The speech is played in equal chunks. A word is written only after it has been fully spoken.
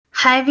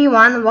Hi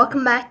everyone,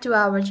 welcome back to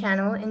our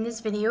channel. In this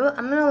video,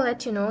 I'm going to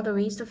let you know the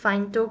ways to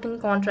find token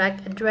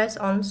contract address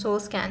on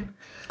SolScan.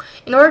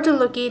 In order to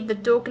locate the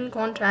token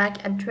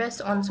contract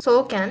address on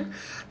SolScan,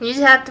 you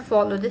just have to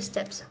follow the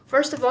steps.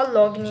 First of all,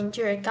 log in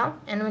into your account,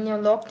 and when you're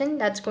logged in,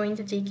 that's going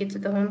to take you to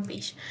the home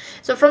page.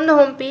 So from the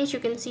home page, you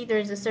can see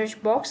there's a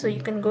search box, so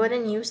you can go ahead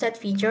and use that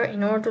feature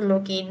in order to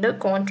locate the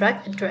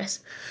contract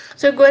address.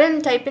 So go ahead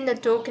and type in the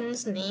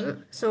token's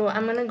name. So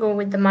I'm going to go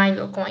with the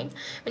Milo coin.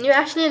 When you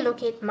actually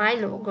locate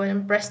Milo, go ahead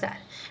and press that.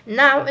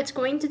 Now it's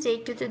going to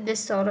take you to this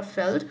sort of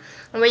field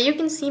where you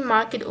can see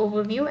market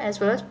overview as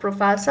well as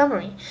profile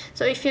summary.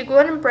 So if you go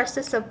ahead and press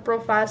the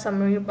profile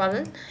summary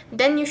button,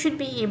 then you should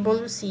be able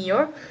to see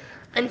your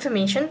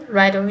information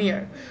right over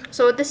here.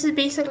 So this is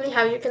basically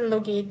how you can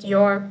locate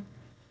your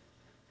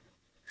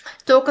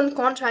token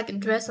contract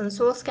address on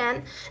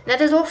SolScan.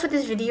 That is all for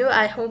this video.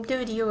 I hope the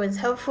video was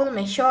helpful.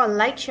 Make sure to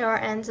like, share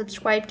and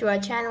subscribe to our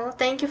channel.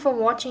 Thank you for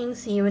watching.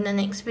 See you in the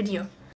next video.